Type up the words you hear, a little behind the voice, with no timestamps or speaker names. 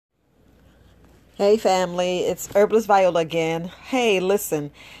Hey family, it's Herbalist Viola again. Hey, listen,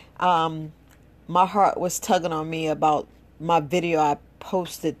 um, my heart was tugging on me about my video I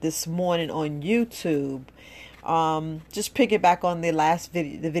posted this morning on YouTube. Just piggyback on last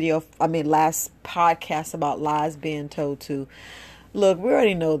podcast about lies being told to. Look, we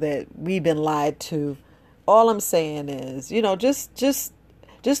already know that we've been lied to. All I'm saying is,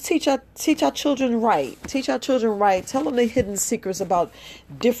 just teach our children right. Teach our children right. Tell them the hidden secrets about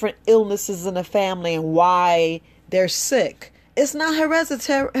different illnesses in the family and why they're sick. It's not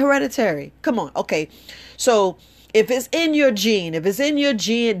hereditary. Come on. Okay. So if it's in your gene, if it's in your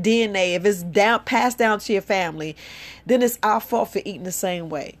gene DNA, if it's passed down to your family, then it's our fault for eating the same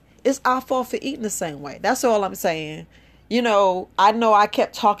way. It's our fault for eating the same way. That's all I'm saying. I know I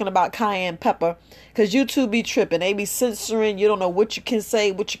kept talking about cayenne pepper because YouTube be tripping. They be censoring. You don't know what you can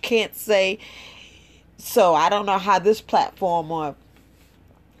say, what you can't say. So I don't know how this platform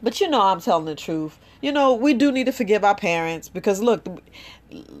but I'm telling the truth. We do need to forgive our parents because look,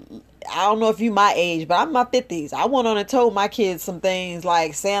 I don't know if you my age, but I'm in my 50s. I went on and told my kids some things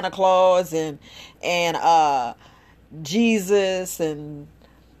like Santa Claus and Jesus and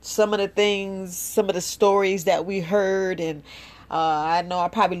some of the stories that we heard, and I know I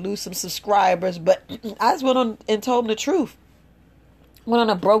probably lose some subscribers, but I just went on and told them the truth. Went on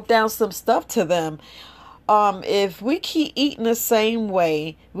and broke down some stuff to them. If we keep eating the same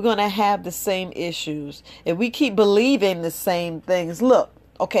way, we're gonna have the same issues. If we keep believing the same things, look,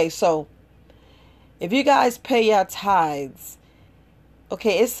 okay, so if you guys pay your tithes,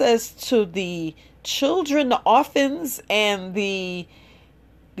 okay, it says to the children, the orphans, and the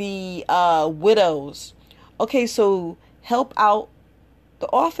widows. Okay, so help out the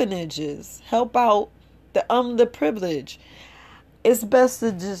orphanages, help out the underprivileged. It's best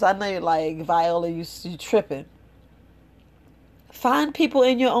to just, I know you're like, Viola, you tripping. Find people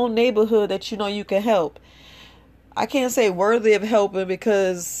in your own neighborhood that you know you can help. I can't say worthy of helping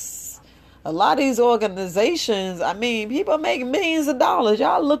because a lot of these organizations, I mean, people make millions of dollars.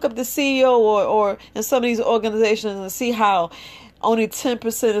 Y'all look up the CEO or in some of these organizations and see how only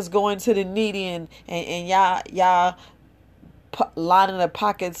 10% is going to the needy, and y'all lining the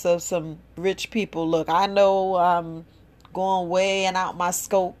pockets of some rich people. Look, I know I'm going way and out my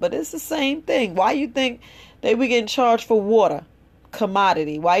scope, but it's the same thing. Why you think that we getting charged for water,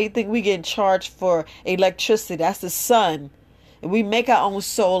 commodity? Why you think we getting charged for electricity? That's the sun. And we make our own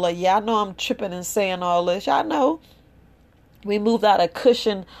solar. Yeah, I know I'm tripping and saying all this. Y'all know we moved out of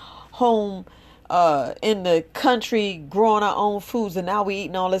cushion home in the country growing our own foods, and now we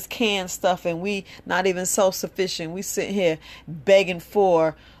eating all this canned stuff, and we not even self-sufficient. We sitting here begging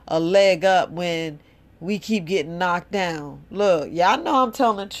for a leg up when we keep getting knocked down. Look, y'all know I'm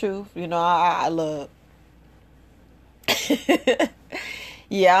telling the truth. I look.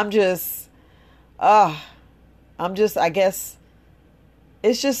 Yeah, I guess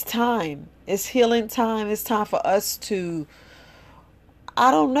it's just time. It's healing time. It's time for us to,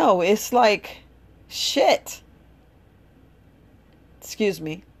 I don't know. It's like, shit. Excuse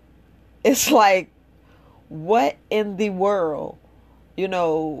me. It's like, what in the world? I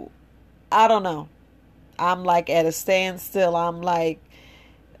don't know. I'm like at a standstill. I'm like,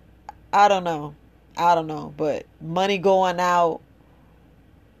 I don't know. I don't know. But money going out.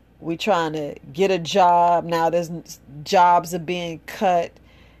 We trying to get a job. Now there's jobs are being cut.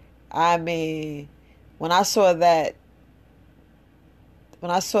 I mean, when I saw that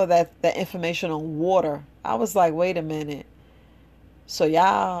that information on water, I was like, wait a minute. So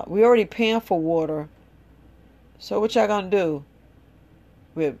y'all, we already paying for water. So what y'all gonna do?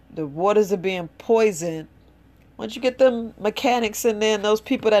 With the waters are being poisoned. Once you get them mechanics in there and those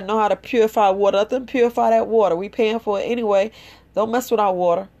people that know how to purify water, let them purify that water. We paying for it anyway. Don't mess with our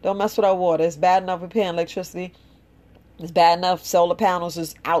water. Don't mess with our water. It's bad enough we're paying electricity. It's bad enough solar panels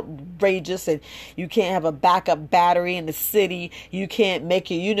is outrageous, and you can't have a backup battery in the city. You can't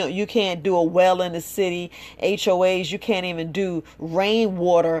make it, you can't do a well in the city. HOAs, you can't even do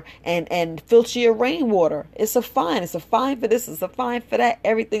rainwater and filter your rainwater. It's a fine. It's a fine for this. It's a fine for that.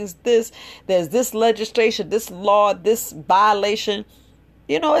 Everything's this. There's this legislation, this law, this violation.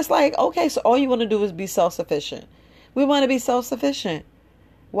 It's like, okay, so all you want to do is be self-sufficient. We want to be self-sufficient.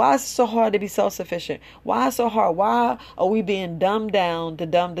 Why is it so hard to be self-sufficient? Why is it so hard? Why are we being dumbed down to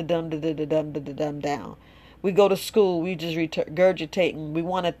dumb down? We go to school, we just regurgitating. We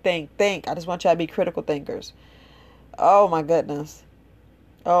want to think. I just want y'all to be critical thinkers. Oh my goodness.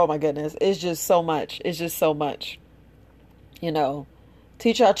 Oh my goodness. It's just so much. It's just so much.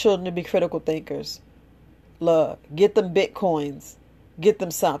 Teach our children to be critical thinkers. Look, get them bitcoins. Get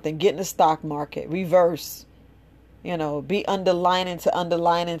them something. Get in the stock market. Reverse. Be underlining to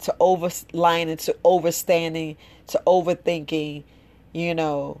overlining to overstanding to overthinking,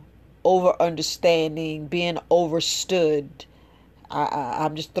 over understanding, being overstood.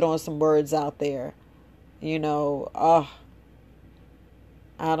 I'm just throwing some words out there. I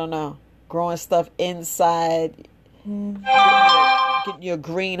don't know. Growing stuff inside, getting your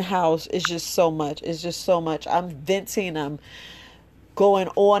greenhouse is just so much. It's just so much. I'm venting. I'm going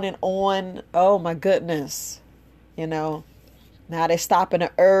on and on. Oh my goodness. Now they're stopping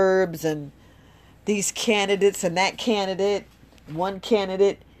the herbs and these candidates and that candidate. One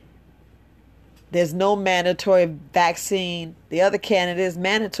candidate, there's no mandatory vaccine. The other candidate is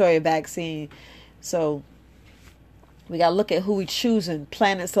mandatory vaccine. So we got to look at who we choosing.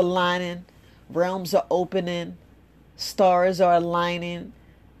 Planets aligning. Realms are opening. Stars are aligning.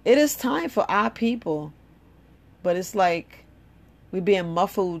 It is time for our people. But it's like we're being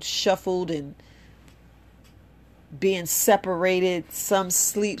muffled, shuffled, and being separated. Some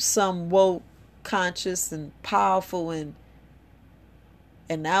sleep, some woke, conscious and powerful. And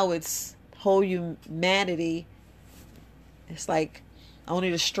now it's whole humanity. It's like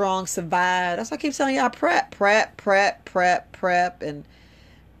only the strong survive. That's why I keep telling y'all prep, and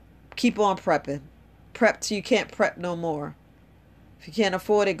keep on prepping. Prep till you can't prep no more. If you can't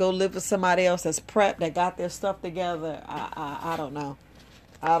afford it, go live with somebody else that's prepped, that got their stuff together. I don't know.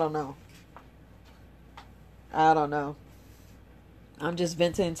 I don't know. I'm just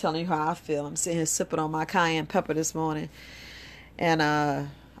venting and telling you how I feel. I'm sitting here sipping on my cayenne pepper this morning. And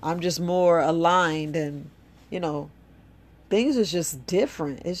I'm just more aligned and, things is just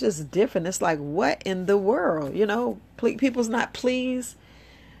different. It's just different. It's like, what in the world? People's not pleased.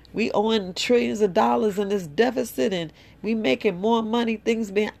 We owing trillions of dollars in this deficit and we making more money, things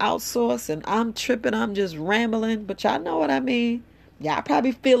being outsourced, and I'm tripping, I'm just rambling, but y'all know what I mean. Y'all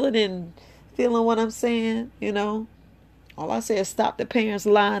probably feeling what I'm saying, All I say is stop the parents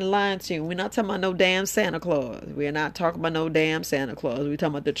lying to you. We're not talking about no damn Santa Claus. We're not talking about no damn Santa Claus. We're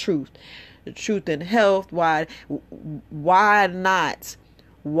talking about the truth. The truth in health. Why not?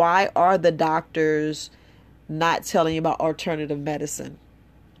 Why are the doctors not telling you about alternative medicine?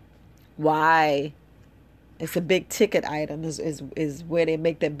 Why? It's a big ticket item is where they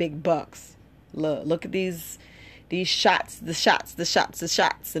make their big bucks. Look at these shots, the shots,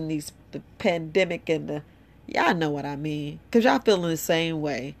 and the pandemic and the, y'all know what I mean. Because y'all feeling the same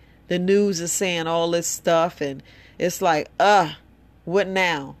way. The news is saying all this stuff and it's like, what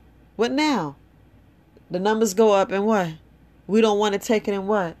now? What now? The numbers go up and what? We don't want to take it and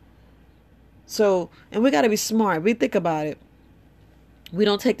what? So, and we got to be smart. We think about it. We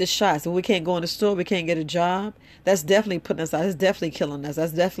don't take the shots. If we can't go in the store, we can't get a job. That's definitely putting us out. That's definitely killing us.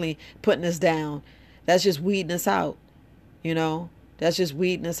 That's definitely putting us down. That's just weeding us out. That's just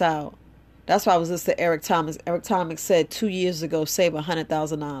weeding us out. That's why I was listening to Eric Thomas. Eric Thomas said 2 years ago, save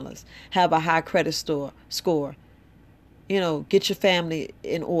 $100,000. Have a high credit score. Get your family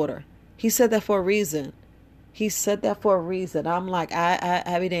in order. He said that for a reason. I'm like,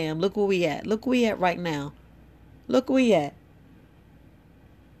 I be damn. Look where we at. Look where we at right now. Look where we at.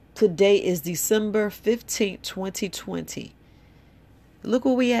 Today is December 15th, 2020. Look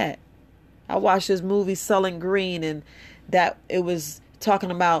where we at. I watched this movie, Selling Green, and that it was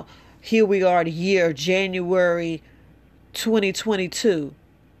talking about here we are, the year January 2022.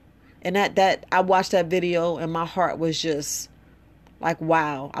 And that I watched that video and my heart was just like,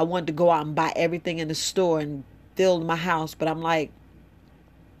 wow. I wanted to go out and buy everything in the store and fill my house. But I'm like,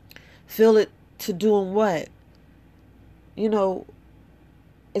 fill it to doing what?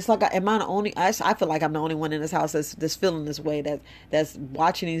 It's like, am I the only? I feel like I'm the only one in this house that's feeling this way. That's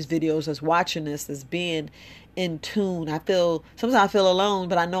watching these videos, that's watching this, that's being in tune. Sometimes I feel alone,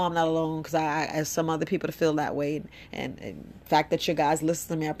 but I know I'm not alone because I ask some other people to feel that way. And the fact that you guys listen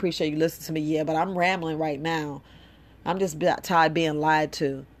to me, I appreciate you listening to me. Yeah, but I'm rambling right now. I'm just tired of being lied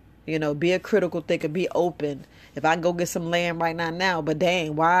to. Be a critical thinker, be open. If I can go get some land right now, but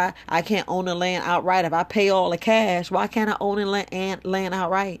dang, why I can't own the land outright? If I pay all the cash, why can't I own the land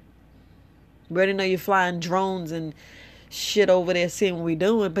outright? We already know you're flying drones and shit over there seeing what we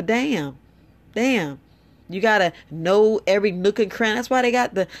doing, but damn. You got to know every nook and cranny. That's why they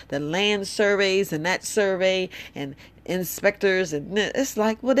got the land surveys and that survey and inspectors. And it's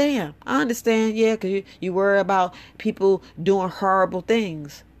like, well, damn, I understand. Yeah, because you worry about people doing horrible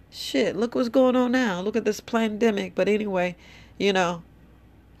things. Shit, look what's going on now. Look at this pandemic. But anyway, I'll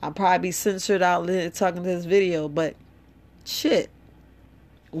probably be censored out talking to this video. But shit,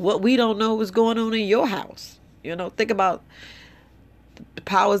 what we don't know is going on in your house. Think about the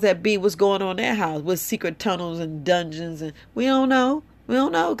powers that be, what's going on in their house with secret tunnels and dungeons. And we don't know.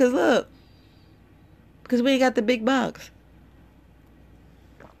 Because look, because we ain't got the big bucks.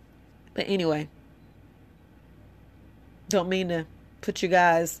 But anyway, don't mean to put you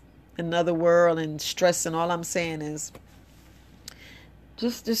guys in another world and stress, and all I'm saying is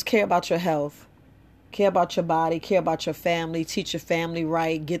just care about your health. Care about your body, care about your family, teach your family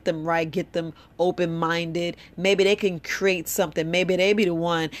right, get them open-minded. Maybe they can create something. Maybe they be the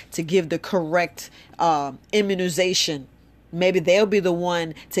one to give the correct immunization. Maybe they'll be the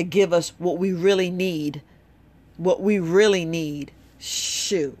one to give us what we really need. What we really need.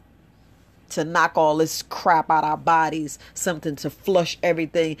 Shoot. To knock all this crap out our bodies. Something to flush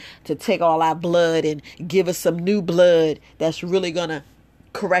everything. To take all our blood and give us some new blood that's really going to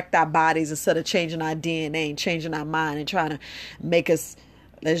correct our bodies instead of changing our DNA and changing our mind and trying to make us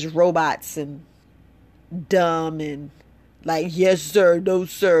as robots and dumb and like, yes sir, no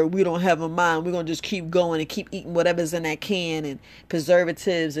sir, we don't have a mind, we're gonna just keep going and keep eating whatever's in that can and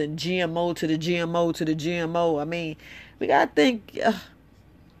preservatives and GMO to the GMO to the GMO. I mean, we gotta think,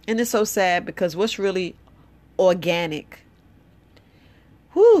 and it's so sad because what's really organic,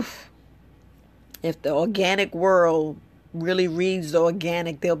 whew, if the organic world really reads the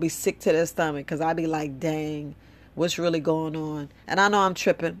organic, they'll be sick to their stomach, because I be like, dang, what's really going on? And I know I'm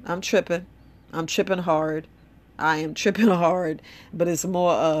tripping hard, I am tripping hard, but it's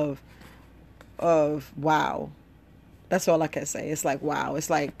more of wow. That's all I can say. It's like, wow. It's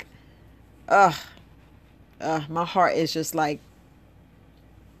like, my heart is just like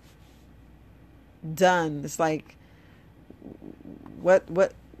done. It's like, what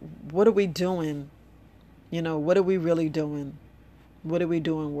are we doing? You know, what are we really doing? What are we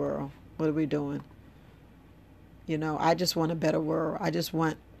doing, world? What are we doing? You know, I just want a better world. I just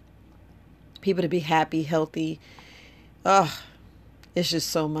want people to be happy, healthy. It's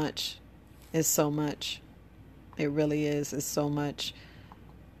just so much. It's so much. It really is. It's so much.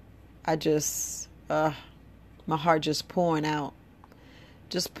 I just, my heart just pouring out.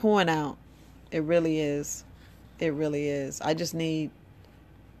 Just pouring out. It really is. It really is. I just need,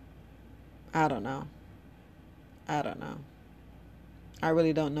 I don't know. I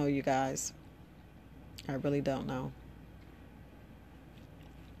really don't know, you guys. I really don't know.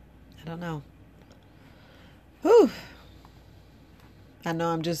 I don't know. Whew. I know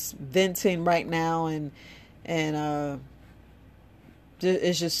I'm just venting right now, and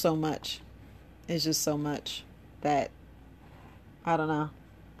it's just so much. It's just so much that I don't know.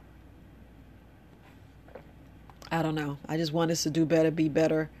 I just want us to do better, be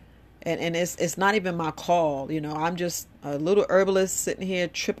better. And it's not even my call, you know. I'm just a little herbalist sitting here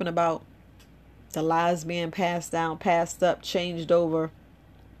tripping about the lies being passed down, passed up, changed over,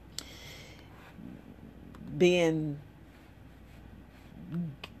 being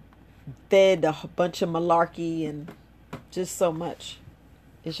fed a bunch of malarkey, and just so much.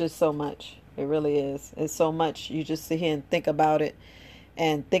 It's just so much. It really is. It's so much. You just sit here and think about it,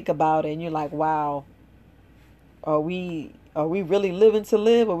 and you're like, wow, are we really living to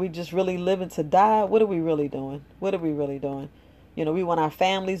live? Are we just really living to die? What are we really doing? What are we really doing? You know, we want our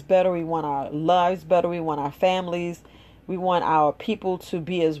families better. We want our lives better. We want our families. We want our people to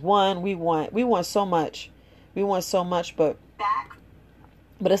be as one. We want so much. We want so much, but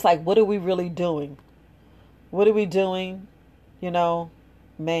it's like, what are we really doing? What are we doing? You know,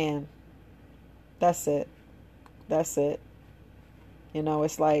 man, that's it. That's it. You know,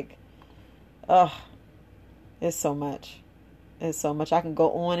 it's like, it's so much. It's so much. I can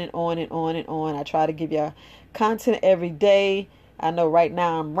go on and on and on and on. I try to give you content every day. I know right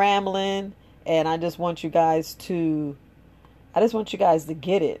now I'm rambling, and I just want you guys to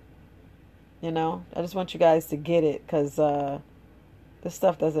get it. You know, I just want you guys to get it, because this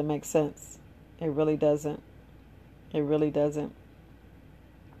stuff doesn't make sense. It really doesn't. It really doesn't.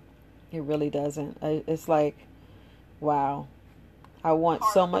 It really doesn't. It's like, wow. I want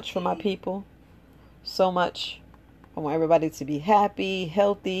so much for my people. So much. I want everybody to be happy,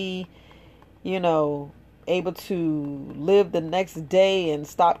 healthy, you know, able to live the next day and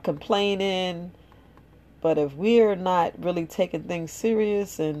stop complaining. But if we're not really taking things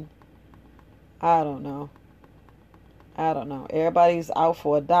serious, and I don't know. Everybody's out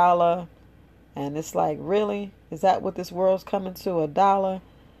for $1, and it's like, really? Is that what this world's coming to, $1?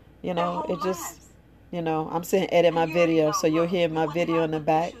 You know, it just, you know, I'm sitting edit my video, so you'll hear my video in the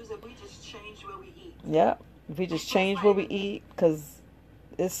back. Yep. If we just change what we eat, because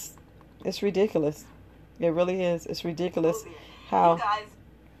it's ridiculous. It really is. It's ridiculous how,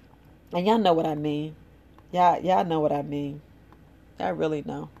 and y'all know what I mean. Y'all know what I mean. Y'all really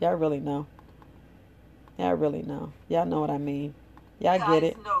know. Y'all really know. Y'all really know. Y'all know what I mean. Y'all get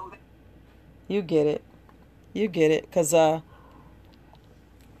it. You get it. You get it. Because,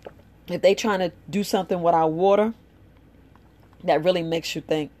 If they trying to do something without water, that really makes you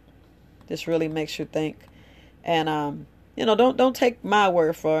think. This really makes you think. And don't take my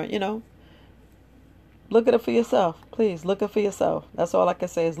word for it. Look at it for yourself. Please look at it for yourself. That's all I can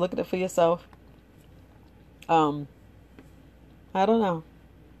say is look at it for yourself. I don't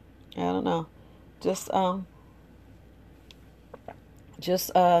know. Just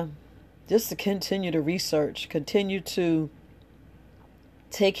just to continue to research, continue to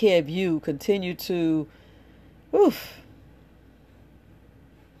take care of you, continue to, oof.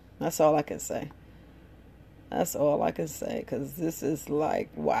 That's all I can say. That's all I can say, because this is like,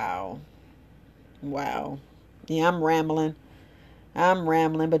 wow. Wow. Yeah, I'm rambling,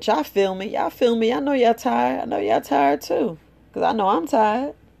 but y'all feel me. I know y'all tired. I know y'all tired too, because I know I'm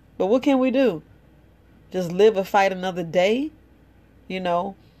tired. But what can we do? Just live and fight another day?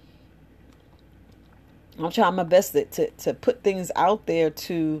 I'm trying my best to put things out there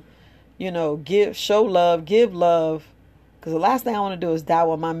to, show love, give love. Because the last thing I want to do is die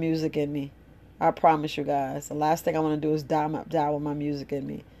with my music in me. I promise you guys. The last thing I want to do is die with my music in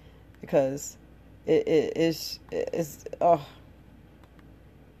me. Because it's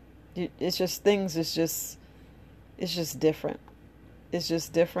just things, it's just different. It's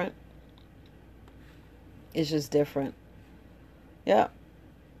just different. It's just different. Yeah.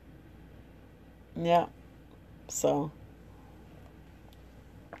 Yeah. So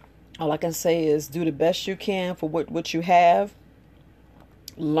all I can say is do the best you can for what you have.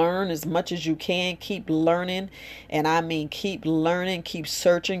 Learn as much as you can. Keep learning. And I mean keep learning, keep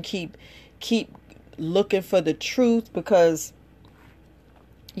searching, keep looking for the truth, because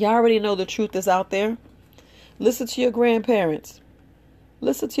you already know the truth is out there. Listen to your grandparents.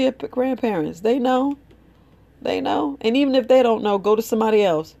 Listen to your grandparents. They know. And even if they don't know, go to somebody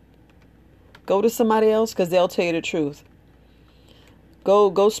else. Go to somebody else, because they'll tell you the truth.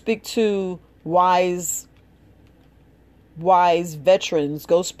 Go speak to wise veterans.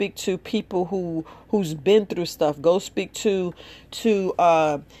 Go speak to people who's been through stuff. Go speak to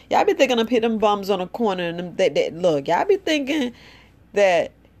y'all be thinking of hitting them bums on a corner, and look, y'all be thinking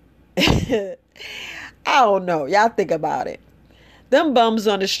that I don't know. Y'all think about it. Them bums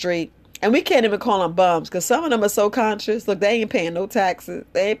on the street. And we can't even call them bums, because some of them are so conscious. Look, they ain't paying no taxes.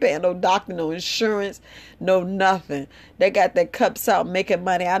 They ain't paying no doctor, no insurance, no nothing. They got their cups out making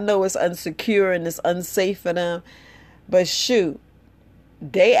money. I know it's unsecure and it's unsafe for them. But shoot,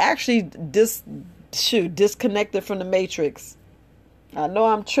 they actually disconnected from the matrix. I know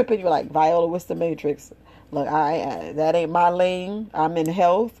I'm tripping. You're like, Viola, what's the matrix? Look, that ain't my lane. I'm in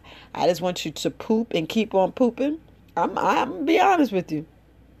health. I just want you to poop and keep on pooping. I'm gonna be honest with you.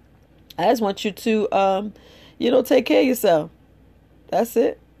 I just want you to, take care of yourself. That's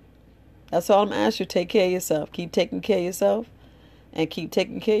it. That's all I'm asking you. Take care of yourself. Keep taking care of yourself, and keep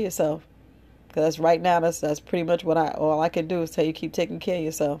taking care of yourself. Because right now, that's pretty much all I can do is tell you keep taking care of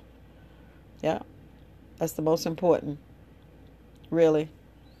yourself. Yeah, that's the most important. Really,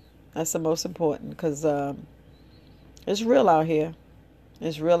 that's the most important, because it's real out here.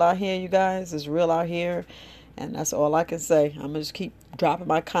 It's real out here, you guys. It's real out here. And that's all I can say. I'm going to just keep dropping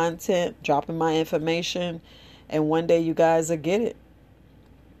my content, dropping my information. And one day you guys will get it.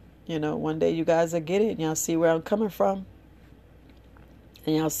 One day you guys will get it. And y'all see where I'm coming from.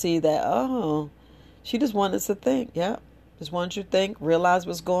 And y'all see that, oh, she just wanted us to think. Yeah. Just wanted you to think. Realize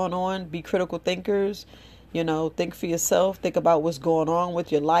what's going on. Be critical thinkers. Think for yourself. Think about what's going on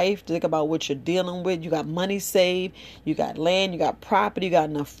with your life. Think about what you're dealing with. You got money saved. You got land. You got property. You got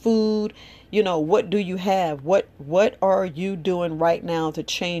enough food. What do you have? What are you doing right now to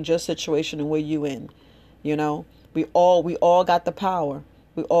change your situation and where you in? We all got the power.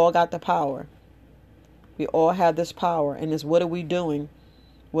 We all got the power. We all have this power. And it's, what are we doing?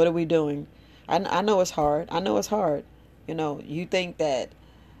 What are we doing? I know it's hard. You think that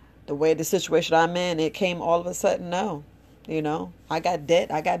the way the situation I'm in, it came all of a sudden. No, I got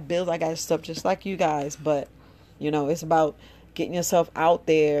debt, I got bills, I got stuff just like you guys. But, it's about getting yourself out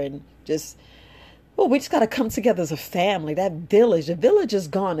there and we just got to come together as a family. The village is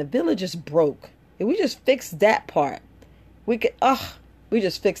gone. The village is broke. If we just fix that part, we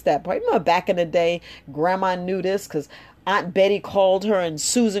just fixed that part. Remember back in the day, Grandma knew this because Aunt Betty called her and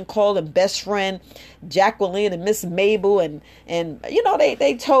Susan called her best friend Jacqueline and Miss Mabel and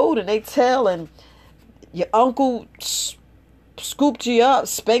they told and they tell, and your uncle scooped you up,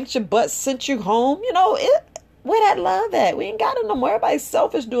 spanked your butt, sent you home. Where that love at? We ain't got it no more. Everybody's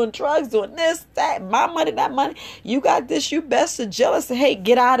selfish, doing drugs, doing this, that, my money, that money. You got this, you best, to jealous, to hate,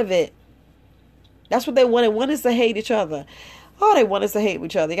 get out of it. That's what they wanted. Want us to hate each other. Oh, they want us to hate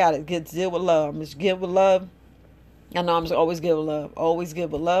each other. You got to deal with love. Just give with love. I know I'm just always give with love. Always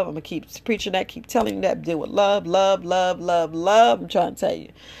give with love. I'm going to keep preaching that, keep telling you that. Deal with love, love, love, love, love. I'm trying to tell you.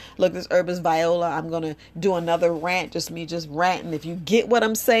 Look, this herb is viola. I'm going to do another rant, just me just ranting. If you get what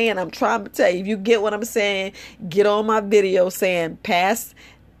I'm saying, I'm trying to tell you. If you get what I'm saying, get on my video saying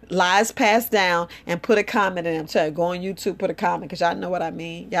lies passed down and put a comment in. I'm telling you, go on YouTube, put a comment, because y'all know what I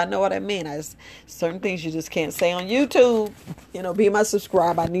mean. Y'all know what I mean. Certain things you just can't say on YouTube. Be my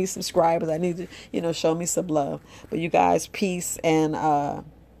subscriber. I need subscribers. I need to, show me some love. But you guys, peace. And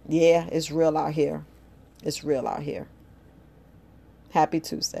yeah, it's real out here. It's real out here. Happy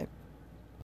Tuesday.